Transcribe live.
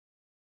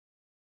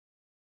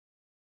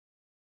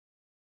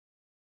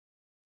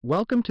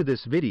Welcome to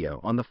this video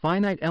on the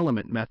finite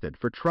element method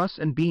for truss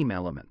and beam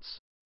elements.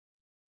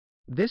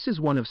 This is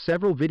one of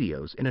several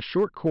videos in a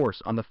short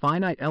course on the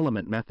finite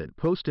element method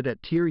posted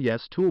at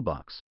terje.civil.ubc.ca,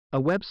 Toolbox,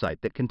 a website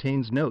that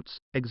contains notes,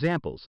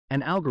 examples,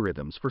 and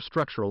algorithms for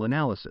structural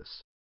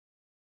analysis.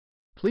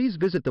 Please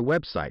visit the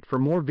website for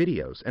more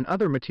videos and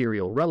other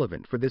material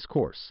relevant for this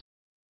course.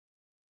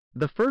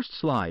 The first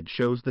slide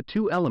shows the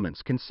two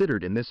elements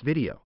considered in this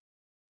video.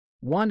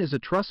 One is a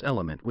truss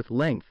element with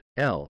length,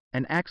 L,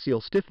 and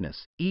axial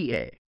stiffness,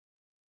 EA.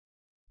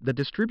 The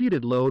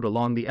distributed load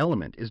along the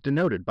element is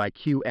denoted by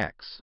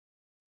QX.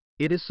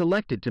 It is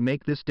selected to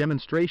make this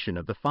demonstration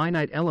of the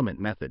finite element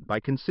method by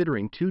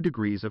considering 2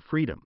 degrees of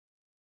freedom.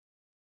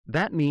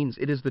 That means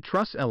it is the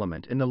truss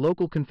element in the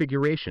local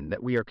configuration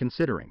that we are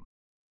considering.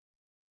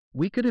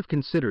 We could have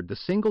considered the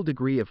single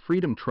degree of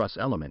freedom truss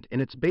element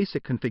in its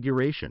basic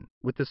configuration,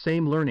 with the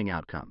same learning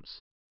outcomes.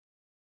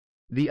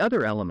 The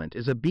other element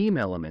is a beam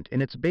element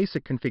in its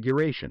basic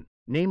configuration,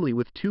 namely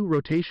with 2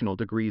 rotational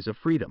degrees of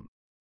freedom.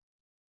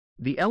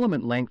 The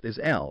element length is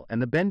L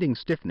and the bending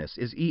stiffness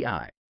is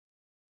EI.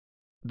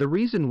 The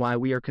reason why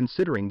we are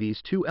considering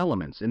these 2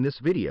 elements in this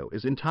video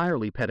is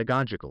entirely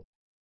pedagogical.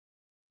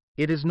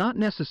 It is not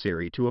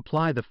necessary to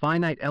apply the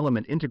finite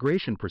element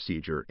integration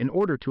procedure in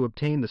order to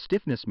obtain the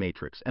stiffness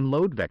matrix and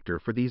load vector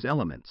for these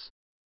elements.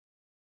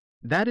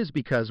 That is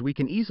because we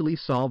can easily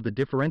solve the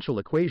differential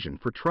equation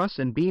for truss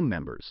and beam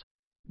members,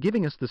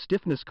 giving us the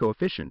stiffness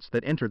coefficients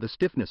that enter the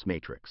stiffness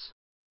matrix.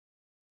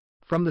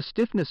 From the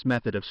stiffness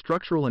method of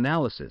structural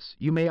analysis,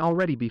 you may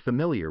already be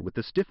familiar with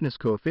the stiffness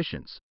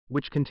coefficients,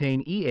 which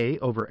contain EA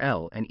over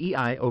L and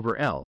EI over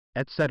L,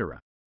 etc.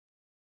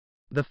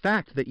 The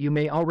fact that you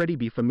may already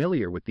be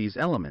familiar with these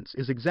elements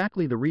is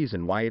exactly the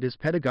reason why it is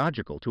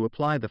pedagogical to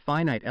apply the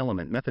finite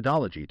element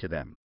methodology to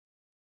them.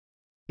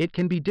 It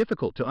can be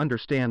difficult to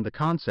understand the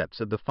concepts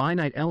of the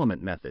finite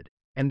element method,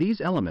 and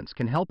these elements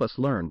can help us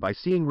learn by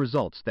seeing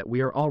results that we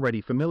are already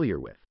familiar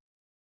with.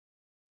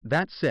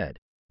 That said,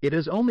 it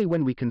is only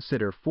when we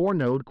consider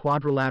 4-node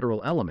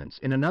quadrilateral elements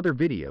in another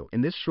video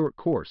in this short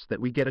course that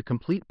we get a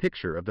complete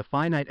picture of the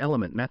finite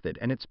element method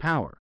and its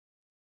power.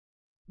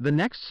 The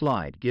next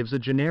slide gives a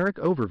generic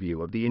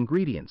overview of the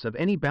ingredients of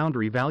any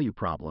boundary value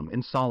problem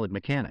in solid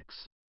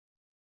mechanics.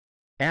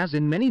 As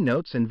in many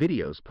notes and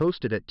videos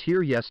posted at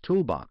terje.civil.ubc.ca,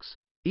 Toolbox,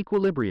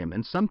 equilibrium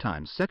and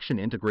sometimes section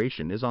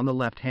integration is on the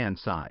left-hand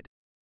side.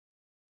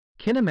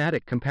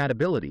 Kinematic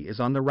compatibility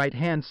is on the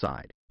right-hand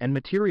side, and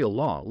material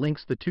law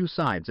links the 2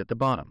 sides at the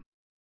bottom.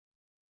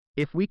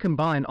 If we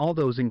combine all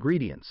those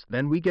ingredients,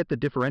 then we get the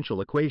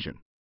differential equation.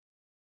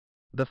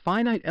 The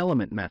finite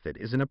element method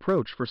is an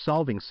approach for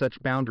solving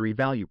such boundary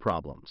value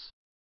problems.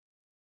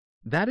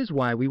 That is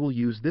why we will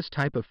use this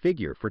type of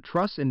figure for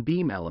truss and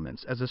beam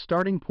elements as a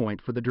starting point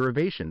for the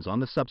derivations on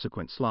the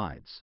subsequent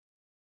slides.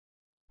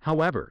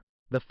 However,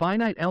 the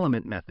finite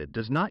element method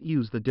does not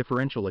use the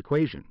differential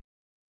equation.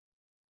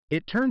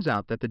 It turns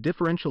out that the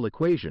differential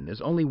equation is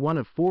only one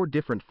of 4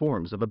 different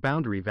forms of a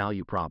boundary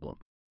value problem.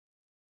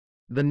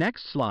 The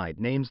next slide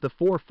names the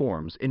 4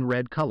 forms in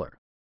red color.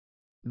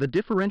 The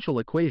differential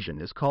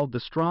equation is called the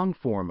strong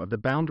form of the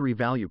boundary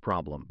value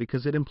problem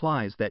because it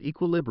implies that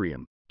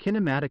equilibrium,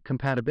 kinematic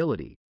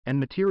compatibility, and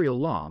material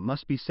law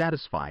must be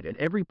satisfied at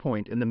every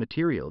point in the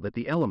material that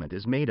the element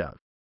is made of.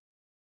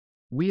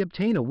 We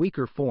obtain a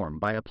weaker form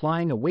by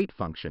applying a weight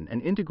function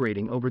and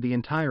integrating over the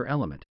entire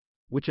element,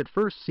 which at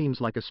first seems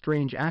like a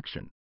strange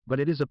action, but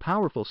it is a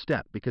powerful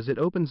step because it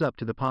opens up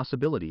to the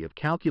possibility of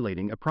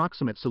calculating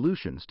approximate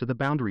solutions to the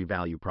boundary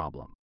value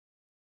problem.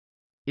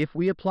 If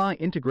we apply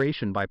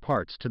integration by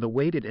parts to the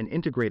weighted and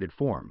integrated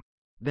form,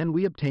 then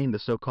we obtain the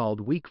so-called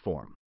weak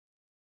form.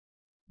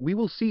 We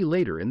will see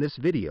later in this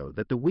video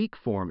that the weak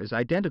form is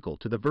identical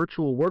to the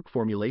virtual work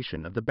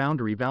formulation of the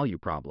boundary value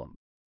problem.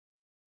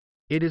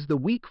 It is the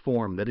weak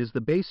form that is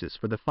the basis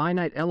for the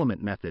finite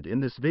element method in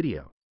this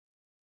video.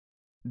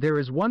 There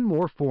is one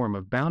more form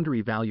of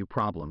boundary value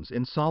problems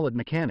in solid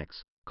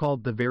mechanics,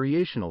 called the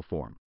variational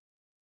form.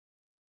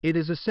 It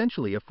is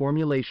essentially a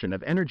formulation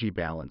of energy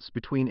balance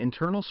between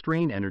internal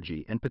strain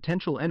energy and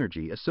potential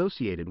energy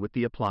associated with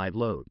the applied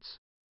loads.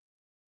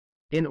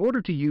 In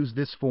order to use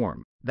this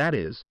form, that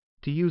is,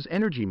 to use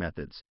energy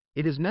methods,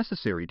 it is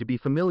necessary to be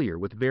familiar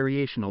with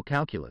variational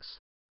calculus.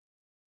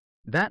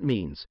 That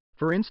means,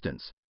 for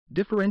instance,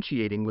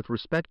 differentiating with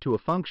respect to a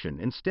function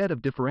instead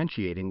of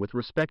differentiating with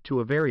respect to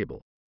a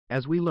variable,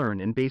 as we learn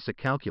in basic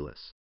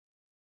calculus.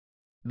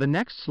 The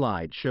next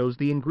slide shows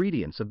the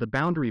ingredients of the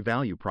boundary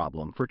value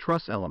problem for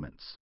truss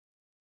elements.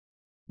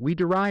 We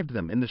derived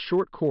them in the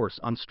short course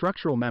on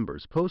structural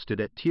members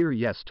posted at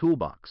terje.civil.ubc.ca,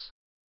 Toolbox.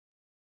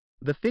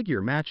 The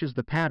figure matches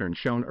the pattern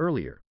shown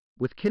earlier,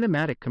 with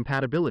kinematic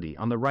compatibility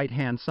on the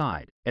right-hand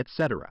side,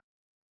 etc.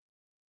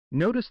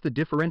 Notice the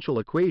differential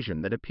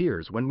equation that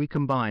appears when we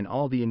combine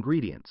all the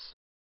ingredients.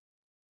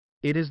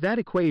 It is that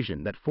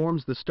equation that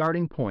forms the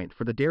starting point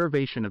for the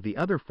derivation of the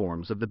other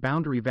forms of the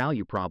boundary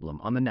value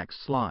problem on the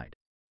next slide.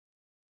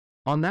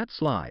 On that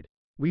slide,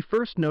 we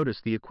first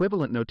notice the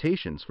equivalent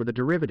notations for the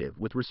derivative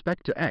with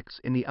respect to x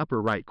in the upper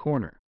right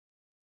corner.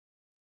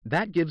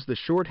 That gives the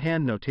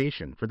shorthand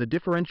notation for the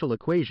differential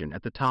equation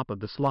at the top of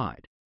the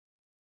slide.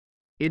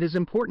 It is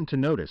important to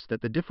notice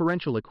that the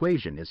differential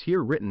equation is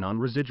here written on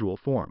residual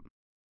form.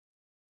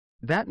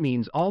 That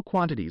means all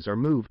quantities are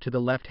moved to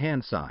the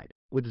left-hand side,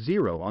 with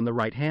 0 on the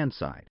right-hand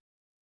side.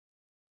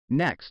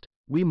 Next,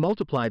 we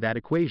multiply that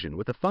equation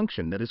with a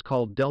function that is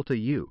called delta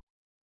U.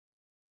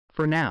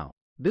 For now,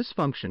 this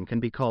function can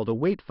be called a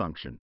weight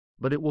function,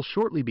 but it will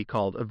shortly be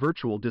called a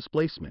virtual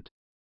displacement.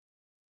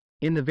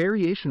 In the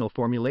variational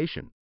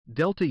formulation,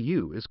 delta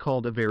U is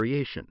called a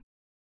variation.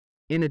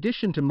 In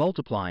addition to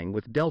multiplying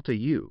with delta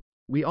U,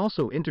 we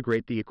also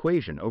integrate the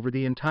equation over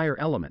the entire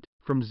element,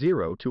 from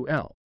 0 to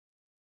L.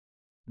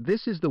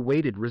 This is the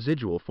weighted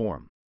residual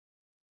form.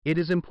 It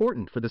is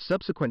important for the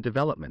subsequent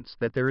developments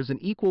that there is an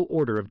equal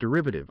order of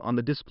derivative on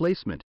the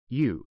displacement,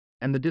 U,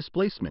 and the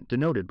displacement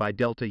denoted by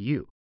delta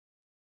U.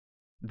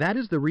 That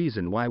is the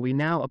reason why we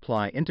now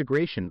apply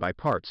integration by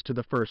parts to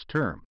the first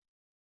term.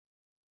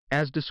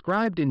 As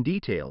described in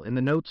detail in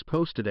the notes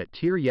posted at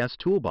terje.civil.ubc.ca,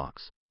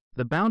 Toolbox,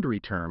 the boundary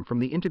term from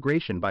the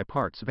integration by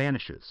parts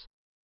vanishes.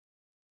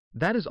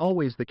 That is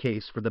always the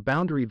case for the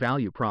boundary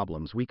value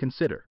problems we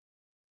consider.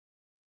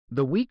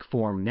 The weak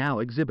form now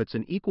exhibits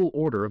an equal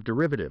order of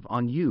derivative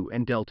on U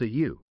and delta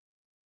U.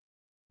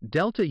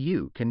 Delta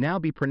U can now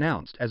be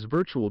pronounced as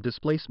virtual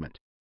displacement.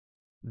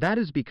 That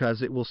is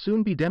because it will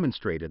soon be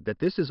demonstrated that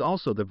this is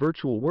also the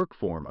virtual work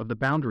form of the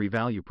boundary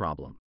value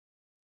problem.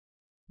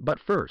 But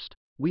first,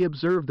 we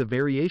observe the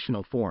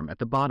variational form at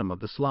the bottom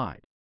of the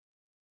slide.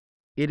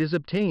 It is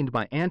obtained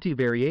by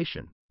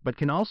anti-variation, but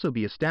can also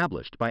be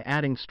established by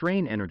adding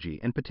strain energy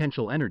and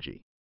potential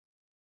energy.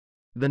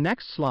 The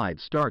next slide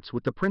starts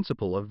with the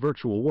principle of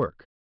virtual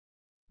work.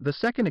 The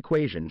second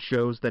equation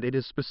shows that it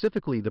is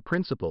specifically the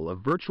principle of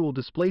virtual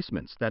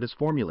displacements that is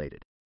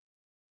formulated.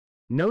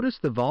 Notice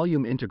the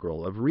volume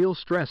integral of real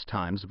stress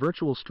times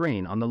virtual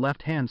strain on the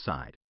left-hand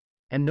side,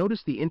 and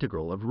notice the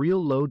integral of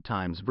real load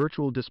times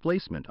virtual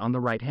displacement on the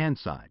right-hand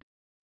side.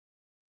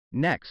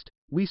 Next,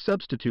 we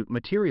substitute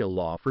material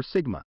law for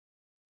sigma.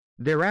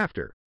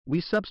 Thereafter, we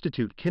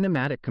substitute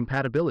kinematic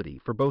compatibility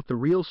for both the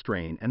real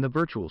strain and the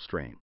virtual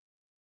strain.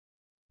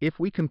 If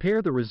we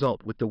compare the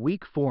result with the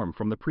weak form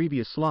from the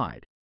previous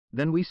slide,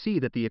 then we see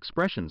that the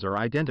expressions are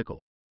identical.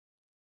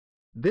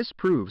 This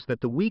proves that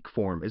the weak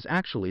form is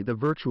actually the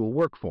virtual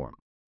work form.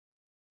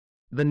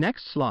 The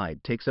next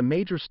slide takes a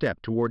major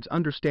step towards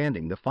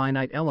understanding the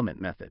finite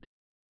element method.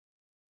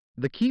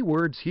 The key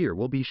words here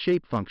will be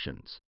shape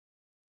functions.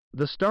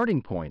 The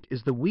starting point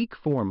is the weak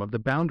form of the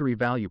boundary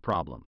value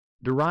problem,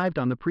 derived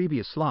on the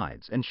previous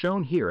slides and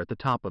shown here at the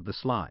top of the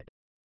slide.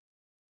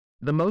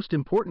 The most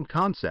important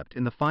concept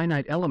in the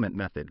finite element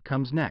method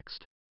comes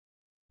next.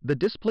 The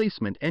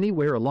displacement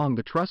anywhere along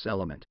the truss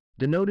element,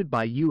 denoted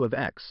by U of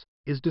x,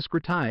 is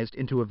discretized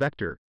into a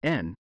vector,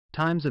 n,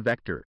 times a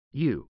vector,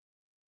 u.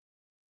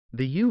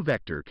 The u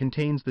vector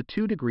contains the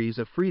 2 degrees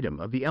of freedom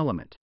of the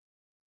element.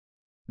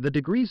 The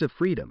degrees of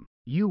freedom,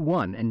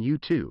 u1 and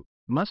u2,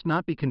 must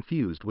not be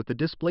confused with the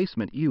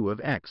displacement u of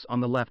x on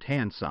the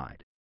left-hand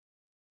side.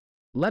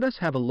 Let us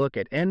have a look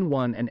at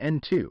n1 and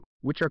n2,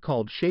 which are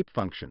called shape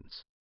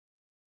functions.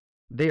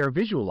 They are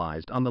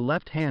visualized on the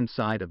left-hand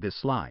side of this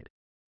slide.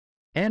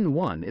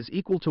 n1 is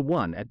equal to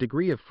 1 at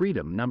degree of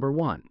freedom number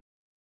 1.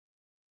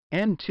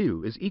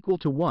 n2 is equal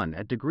to 1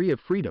 at degree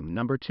of freedom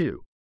number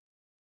 2.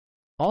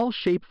 All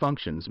shape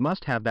functions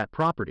must have that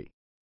property.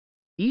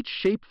 Each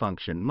shape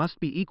function must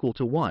be equal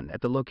to 1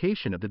 at the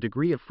location of the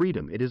degree of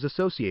freedom it is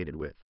associated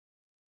with.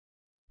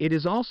 It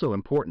is also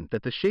important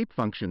that the shape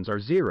functions are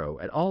 0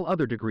 at all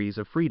other degrees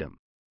of freedom.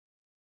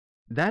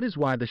 That is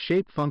why the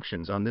shape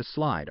functions on this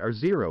slide are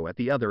 0 at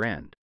the other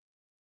end.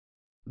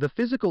 The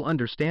physical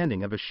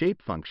understanding of a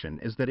shape function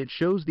is that it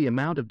shows the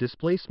amount of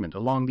displacement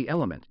along the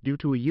element due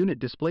to a unit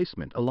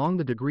displacement along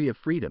the degree of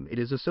freedom it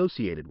is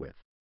associated with.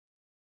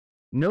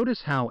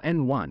 Notice how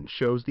n1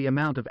 shows the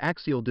amount of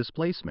axial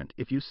displacement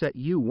if you set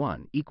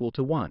u1 equal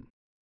to 1.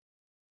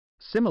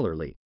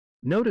 Similarly,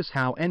 notice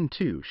how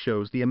n2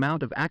 shows the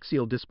amount of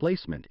axial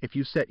displacement if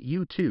you set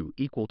u2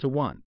 equal to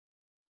 1.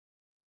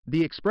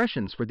 The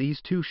expressions for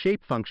these two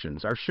shape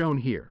functions are shown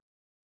here.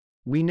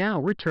 We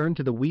now return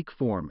to the weak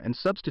form and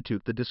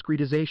substitute the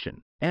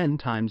discretization, n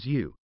times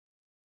u.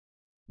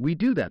 We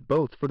do that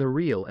both for the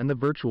real and the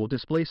virtual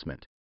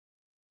displacement.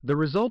 The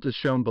result is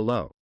shown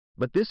below,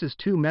 but this is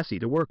too messy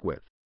to work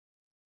with.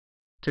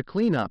 To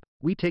clean up,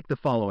 we take the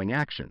following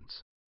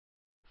actions.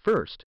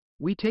 First,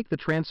 we take the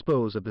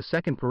transpose of the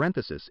second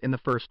parenthesis in the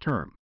first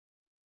term.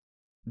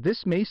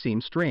 This may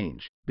seem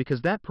strange,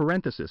 because that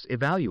parenthesis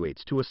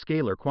evaluates to a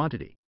scalar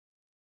quantity.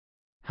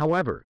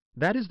 However,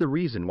 that is the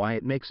reason why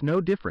it makes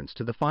no difference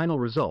to the final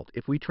result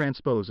if we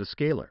transpose a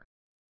scalar.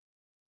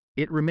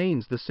 It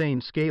remains the same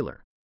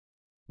scalar.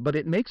 But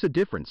it makes a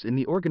difference in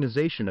the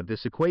organization of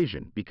this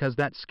equation because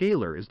that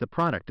scalar is the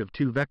product of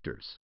two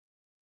vectors.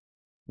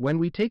 When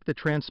we take the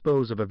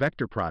transpose of a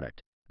vector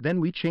product, then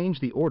we change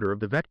the order of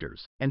the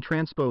vectors and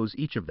transpose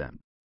each of them.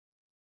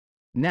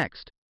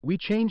 Next, we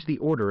change the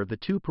order of the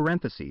two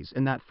parentheses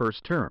in that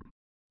first term.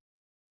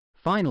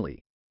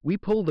 Finally, we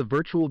pull the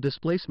virtual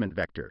displacement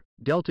vector,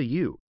 delta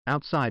U,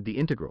 outside the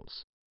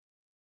integrals.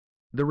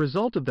 The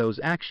result of those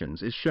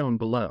actions is shown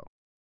below.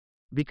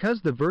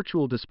 Because the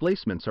virtual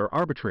displacements are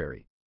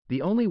arbitrary,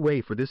 the only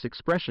way for this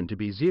expression to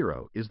be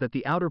zero is that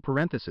the outer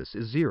parenthesis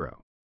is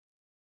zero.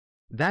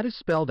 That is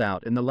spelled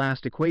out in the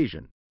last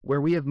equation,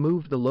 where we have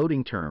moved the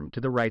loading term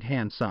to the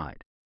right-hand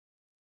side.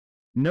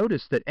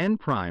 Notice that n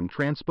prime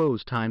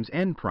transpose times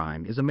n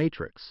prime is a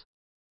matrix.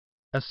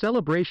 A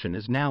celebration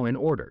is now in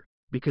order,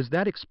 because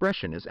that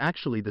expression is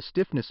actually the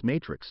stiffness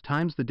matrix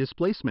times the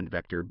displacement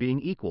vector being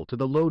equal to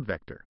the load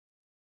vector.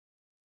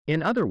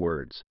 In other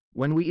words,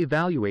 when we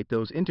evaluate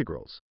those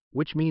integrals,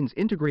 which means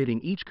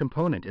integrating each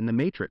component in the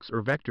matrix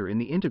or vector in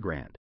the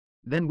integrand,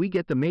 then we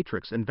get the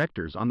matrix and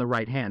vectors on the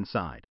right-hand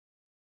side.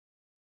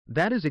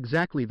 That is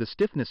exactly the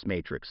stiffness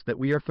matrix that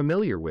we are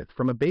familiar with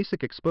from a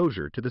basic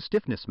exposure to the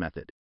stiffness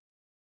method.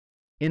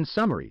 In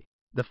summary,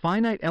 the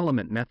finite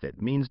element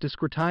method means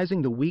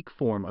discretizing the weak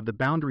form of the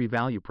boundary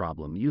value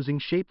problem using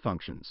shape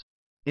functions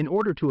in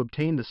order to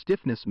obtain the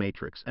stiffness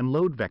matrix and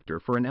load vector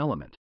for an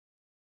element.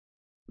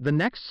 The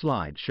next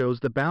slide shows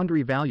the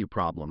boundary value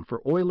problem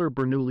for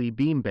Euler-Bernoulli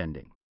beam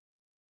bending.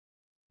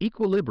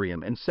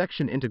 Equilibrium and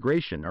section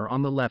integration are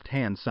on the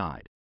left-hand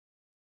side.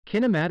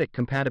 Kinematic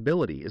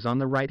compatibility is on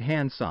the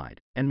right-hand side,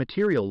 and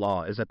material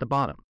law is at the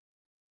bottom.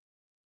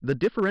 The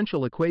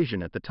differential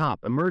equation at the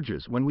top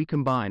emerges when we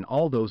combine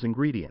all those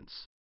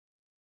ingredients.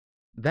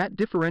 That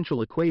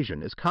differential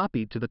equation is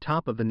copied to the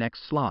top of the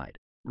next slide,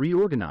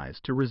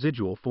 reorganized to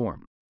residual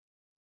form.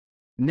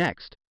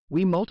 Next,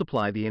 we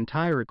multiply the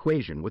entire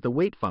equation with a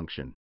weight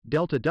function,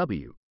 delta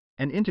W,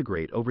 and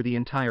integrate over the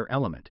entire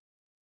element.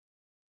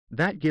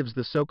 That gives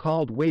the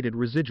so-called weighted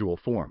residual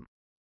form.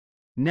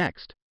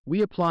 Next,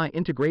 we apply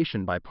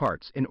integration by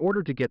parts in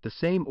order to get the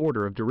same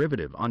order of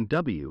derivative on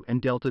W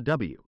and delta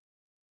W.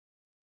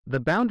 The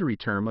boundary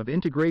term of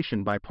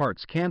integration by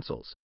parts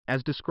cancels,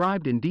 as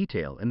described in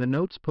detail in the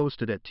notes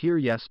posted at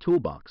terje.civil.ubc.ca,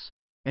 Toolbox,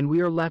 and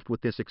we are left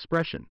with this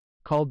expression,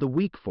 called the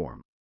weak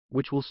form,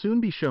 which will soon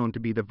be shown to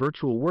be the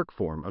virtual work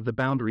form of the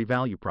boundary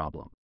value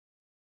problem.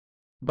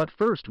 But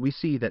first we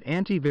see that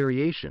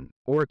anti-variation,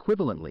 or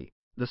equivalently,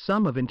 the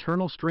sum of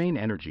internal strain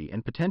energy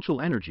and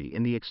potential energy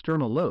in the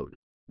external load,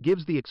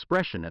 gives the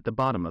expression at the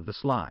bottom of the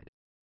slide.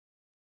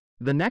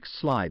 The next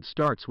slide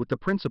starts with the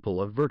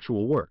principle of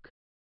virtual work.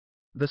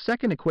 The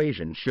second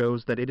equation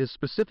shows that it is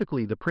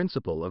specifically the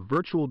principle of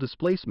virtual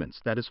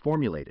displacements that is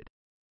formulated.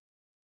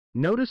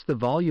 Notice the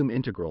volume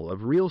integral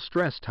of real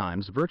stress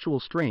times virtual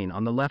strain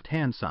on the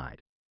left-hand side,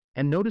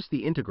 and notice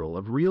the integral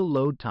of real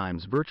load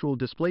times virtual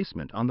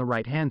displacement on the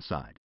right-hand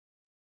side.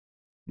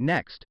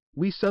 Next,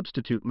 we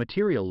substitute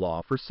material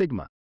law for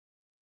sigma.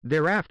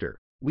 Thereafter,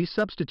 we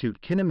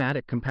substitute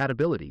kinematic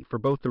compatibility for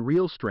both the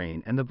real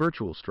strain and the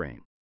virtual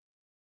strain.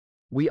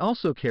 We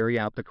also carry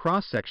out the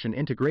cross-section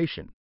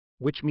integration,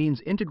 which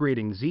means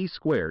integrating z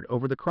squared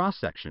over the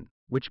cross-section,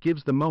 which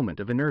gives the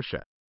moment of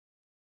inertia.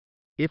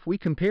 If we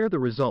compare the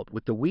result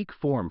with the weak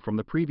form from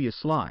the previous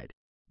slide,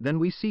 then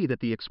we see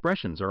that the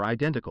expressions are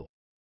identical.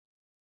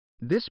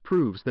 This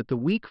proves that the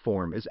weak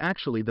form is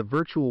actually the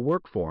virtual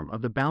work form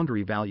of the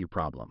boundary value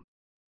problem.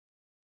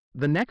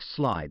 The next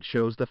slide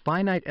shows the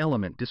finite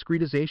element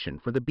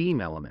discretization for the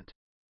beam element.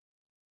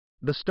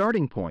 The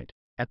starting point,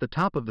 at the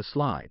top of the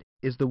slide,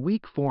 is the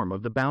weak form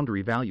of the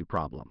boundary value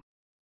problem.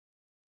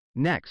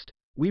 Next,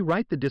 we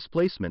write the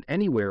displacement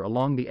anywhere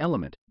along the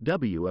element,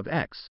 W of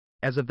x,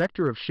 as a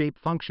vector of shape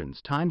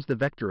functions times the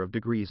vector of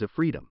degrees of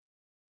freedom.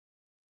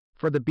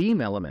 For the beam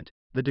element,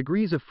 the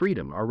degrees of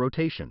freedom are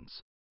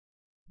rotations.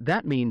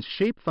 That means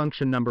shape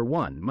function number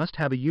 1 must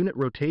have a unit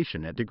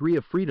rotation at degree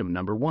of freedom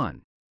number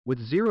 1, with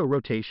 0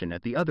 rotation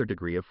at the other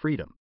degree of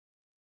freedom.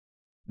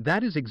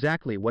 That is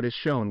exactly what is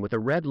shown with a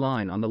red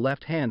line on the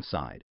left-hand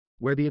side,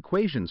 where the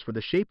equations for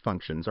the shape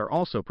functions are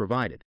also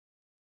provided.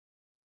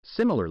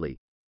 Similarly,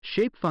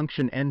 shape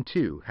function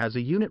n2 has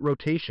a unit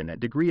rotation at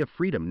degree of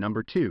freedom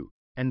number 2,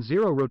 and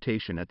 0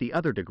 rotation at the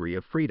other degree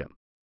of freedom.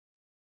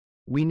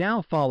 We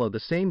now follow the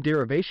same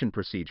derivation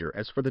procedure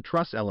as for the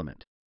truss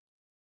element.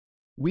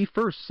 We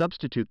first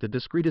substitute the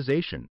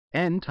discretization,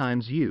 n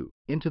times u,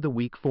 into the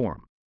weak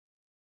form.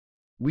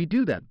 We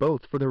do that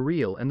both for the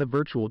real and the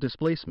virtual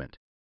displacement.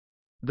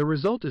 The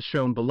result is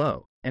shown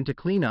below, and to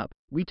clean up,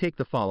 we take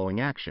the following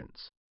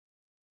actions.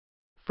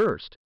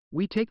 First,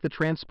 we take the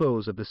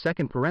transpose of the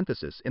second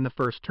parenthesis in the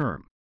first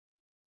term.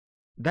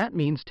 That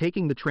means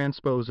taking the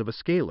transpose of a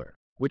scalar,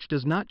 which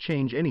does not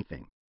change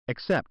anything,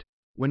 except,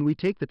 when we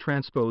take the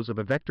transpose of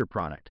a vector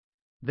product,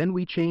 then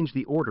we change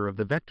the order of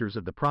the vectors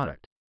of the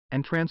product,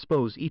 and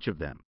transpose each of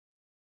them.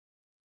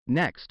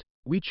 Next,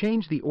 we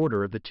change the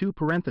order of the two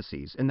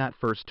parentheses in that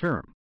first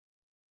term.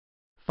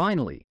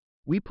 Finally,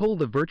 we pull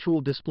the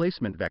virtual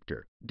displacement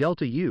vector,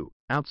 delta U,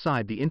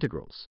 outside the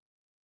integrals.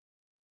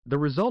 The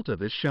result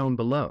of is shown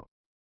below.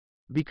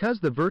 Because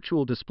the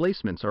virtual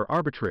displacements are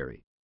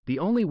arbitrary, the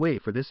only way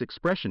for this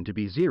expression to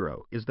be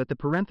zero is that the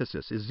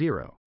parenthesis is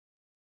zero.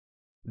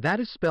 That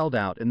is spelled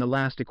out in the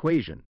last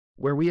equation,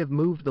 where we have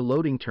moved the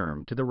loading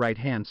term to the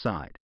right-hand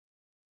side.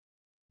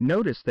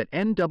 Notice that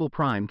n double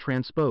prime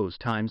transpose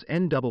times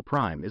n double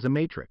prime is a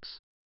matrix.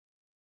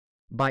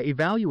 By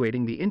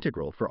evaluating the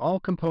integral for all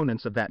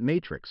components of that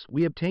matrix,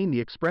 we obtain the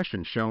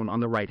expression shown on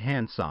the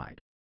right-hand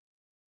side.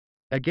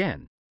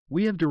 Again,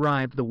 we have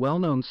derived the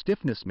well-known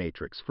stiffness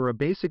matrix for a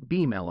basic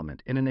beam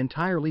element in an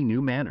entirely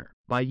new manner,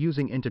 by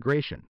using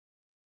integration.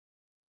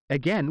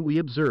 Again, we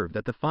observe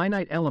that the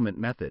finite element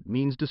method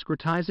means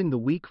discretizing the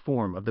weak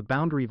form of the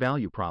boundary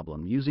value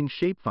problem using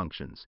shape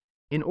functions,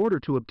 in order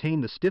to obtain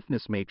the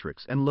stiffness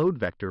matrix and load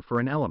vector for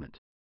an element.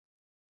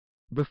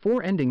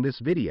 Before ending this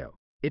video,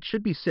 it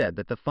should be said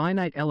that the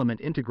finite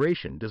element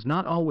integration does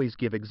not always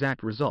give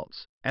exact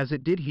results, as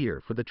it did here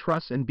for the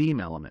truss and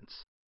beam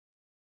elements.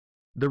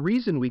 The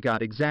reason we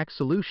got exact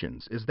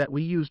solutions is that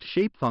we used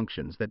shape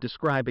functions that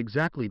describe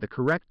exactly the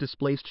correct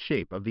displaced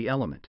shape of the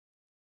element.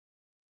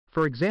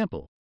 For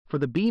example, for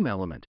the beam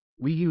element,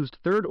 we used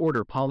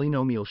third-order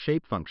polynomial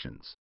shape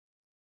functions.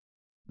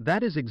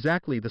 That is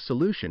exactly the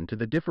solution to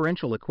the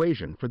differential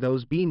equation for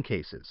those beam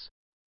cases.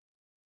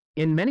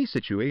 In many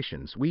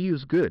situations, we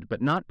use good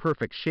but not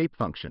perfect shape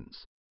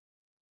functions.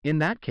 In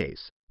that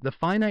case, the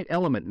finite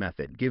element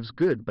method gives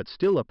good but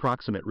still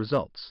approximate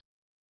results.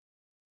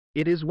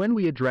 It is when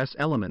we address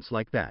elements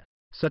like that,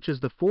 such as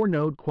the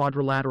four-node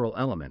quadrilateral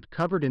element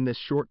covered in this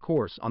short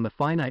course on the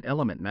finite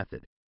element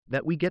method,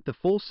 that we get the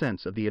full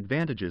sense of the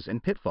advantages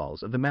and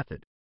pitfalls of the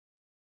method.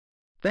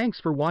 Thanks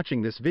for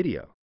watching this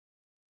video.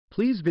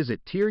 Please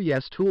visit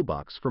terje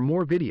Toolbox for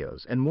more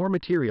videos and more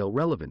material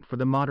relevant for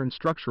the modern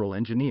structural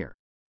engineer.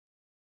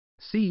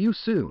 See you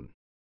soon.